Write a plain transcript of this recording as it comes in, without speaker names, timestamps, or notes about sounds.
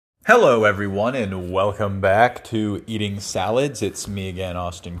Hello, everyone, and welcome back to Eating Salads. It's me again,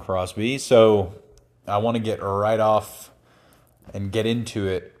 Austin Crosby. So, I want to get right off and get into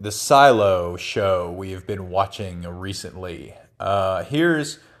it. The Silo show we have been watching recently.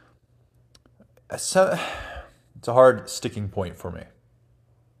 Here's it's a hard sticking point for me.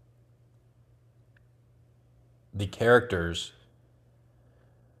 The characters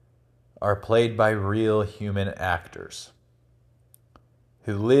are played by real human actors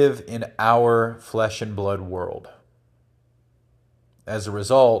who live in our flesh and blood world. As a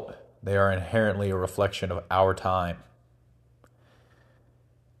result, they are inherently a reflection of our time,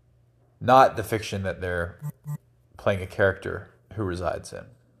 not the fiction that they're playing a character who resides in.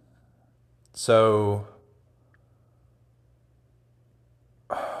 So,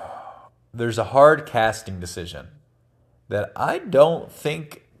 there's a hard casting decision that I don't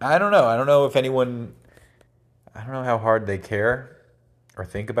know. I don't know if anyone, I don't know how hard they care or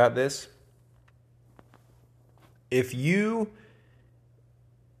think about this. If you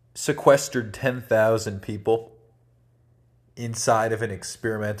sequestered 10,000 people inside of an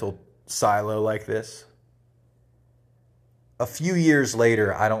experimental silo like this, a few years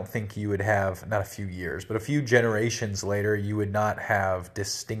later, I don't think you would have, not a few years, but a few generations later, you would not have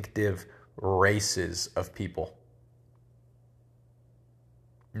distinctive races of people.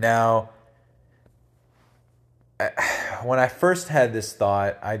 Now, when I first had this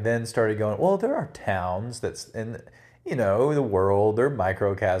thought, I then started going, well, there are towns that's in, the world, there are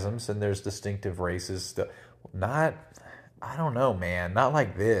microcosms and there's distinctive races. Not, I don't know, man, not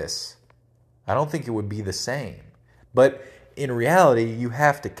like this. I don't think it would be the same. But in reality, you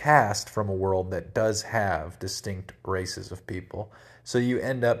have to cast from a world that does have distinct races of people. So you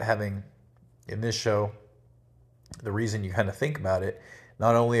end up having, in this show, the reason you kind of think about it,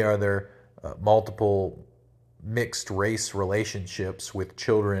 not only are there multiple mixed race relationships with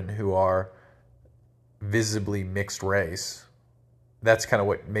children who are visibly mixed race. That's kind of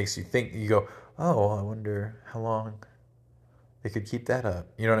what makes you think. You go, oh, I wonder how long they could keep that up.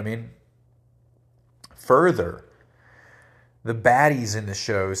 You know what I mean? Further, the baddies in the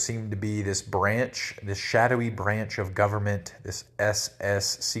show seem to be this branch, this shadowy branch of government, this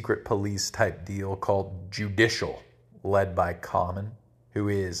SS secret police type deal called Judicial, led by Common, who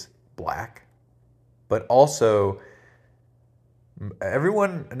is black. But also,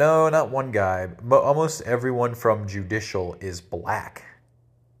 not one guy, but almost everyone from Judicial is black.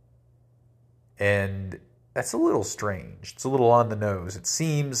 And that's a little strange. It's a little on the nose. It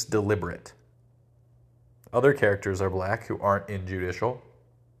seems deliberate. Other characters are black who aren't in Judicial.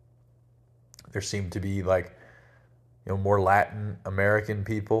 There seem to be more Latin American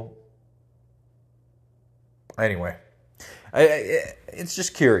people. Anyway, it's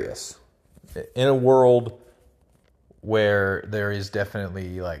just curious. In a world where there is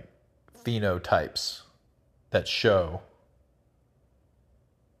definitely phenotypes that show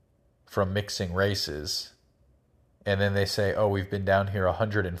from mixing races, and then they say, oh, we've been down here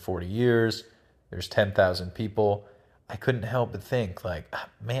 140 years, there's 10,000 people, I couldn't help but think,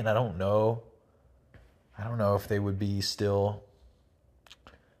 man, I don't know if they would be still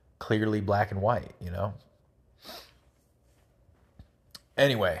clearly black and white,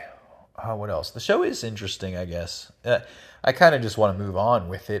 Anyway, what else? The show is interesting, I guess. I kind of just want to move on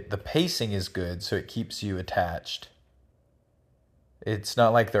with it. The pacing is good, so it keeps you attached. It's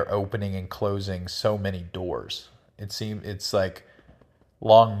not like they're opening and closing so many doors. It's like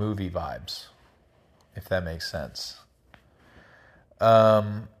long movie vibes, if that makes sense.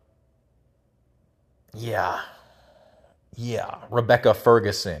 Yeah. Rebecca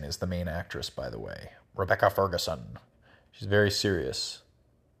Ferguson is the main actress, by the way. Rebecca Ferguson. She's very serious.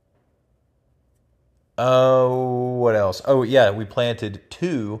 Oh, what else? Oh, yeah, we planted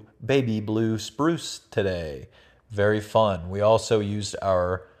 2 baby blue spruce today. Very fun. We also used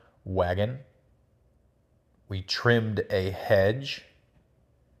our wagon. We trimmed a hedge.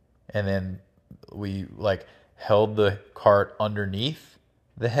 And then we held the cart underneath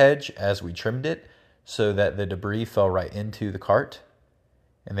the hedge as we trimmed it so that the debris fell right into the cart.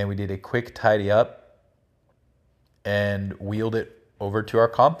 And then we did a quick tidy up and wheeled it over to our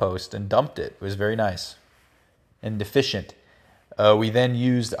compost and dumped it. It was very nice and efficient. We then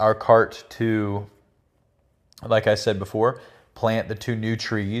used our cart to, like I said before, plant the 2 new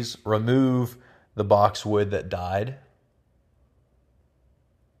trees, remove the boxwood that died,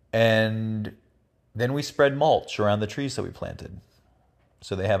 and then we spread mulch around the trees that we planted.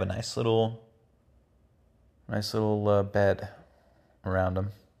 So they have a nice little bed around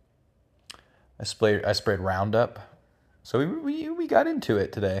them. I sprayed Roundup. So we got into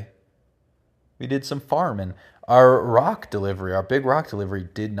it today. We did some farming. Our rock delivery, our big rock delivery,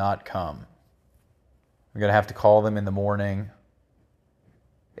 did not come. We're going to have to call them in the morning.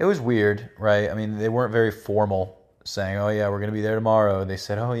 It was weird, right? I mean, they weren't very formal saying, oh, yeah, we're going to be there tomorrow. They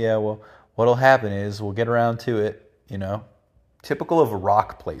said, oh, yeah, well, what'll happen is we'll get around to it, you know? Typical of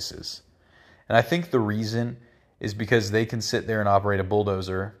rock places. And I think the reason is because they can sit there and operate a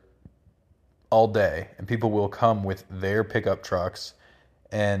bulldozer all day, and people will come with their pickup trucks,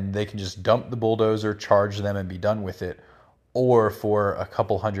 and they can just dump the bulldozer, charge them, and be done with it. Or for a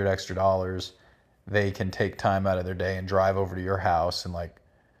couple $100 extra, they can take time out of their day and drive over to your house and like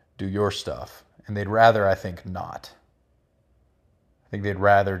do your stuff. And they'd rather, I think, not. I think they'd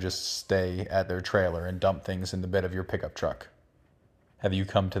rather just stay at their trailer and dump things in the bed of your pickup truck. Have you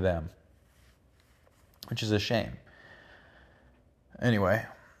come to them? Which is a shame. Anyway,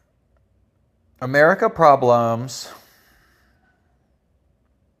 America problems.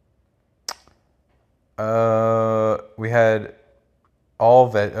 We had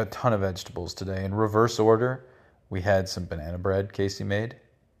a ton of vegetables today. In reverse order, we had some banana bread Casey made.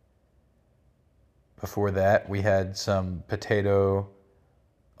 Before that, we had some potato,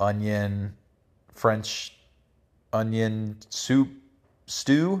 onion, French onion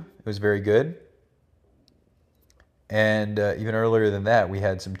stew. It was very good. And even earlier than that, we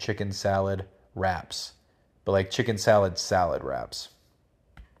had some chicken salad wraps. But like chicken salad wraps.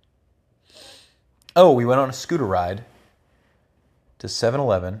 Oh, we went on a scooter ride to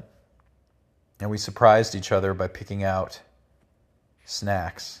 7-Eleven, and we surprised each other by picking out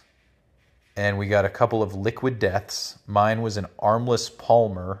snacks. And we got a couple of Liquid Deaths. Mine was an Armless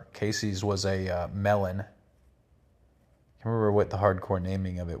Palmer. Casey's was a melon. I can't remember what the hardcore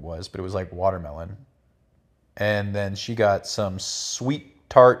naming of it was, but it was like watermelon. And then she got some Sweet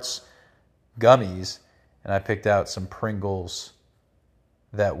Tarts gummies, and I picked out some Pringles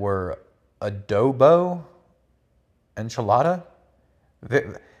that were adobo enchilada.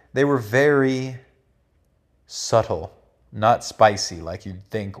 They were very subtle, not spicy like you'd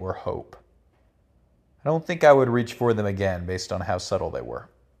think or hope. I don't think I would reach for them again based on how subtle they were.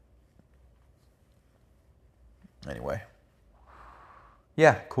 Anyway.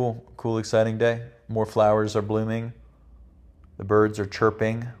 Yeah, cool, exciting day. More flowers are blooming. The birds are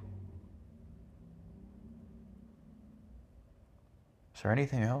chirping. Is there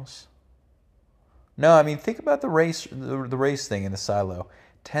anything else? No, I mean, think about the race thing in the silo.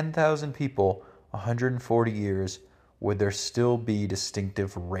 10,000 people, 140 years, would there still be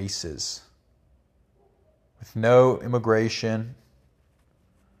distinctive races? With no immigration,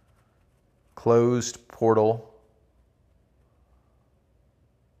 closed portal.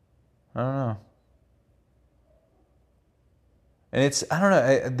 I don't know. And I don't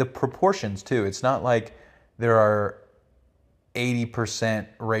know, the proportions too. It's not like there are 80%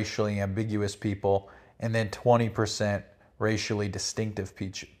 racially ambiguous people and then 20% racially distinctive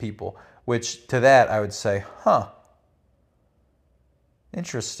people, which to that I would say,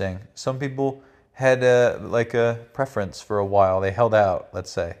 interesting. Some people had a preference for a while. They held out,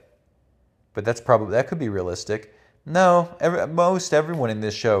 let's say. But that could be realistic. No, most everyone in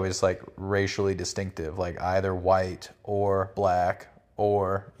this show is like racially distinctive, like either white or black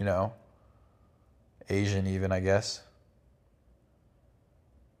or, Asian even, I guess.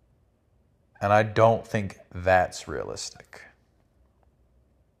 And I don't think that's realistic.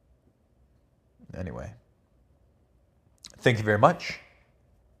 Anyway, thank you very much.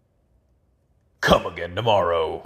 Come again tomorrow.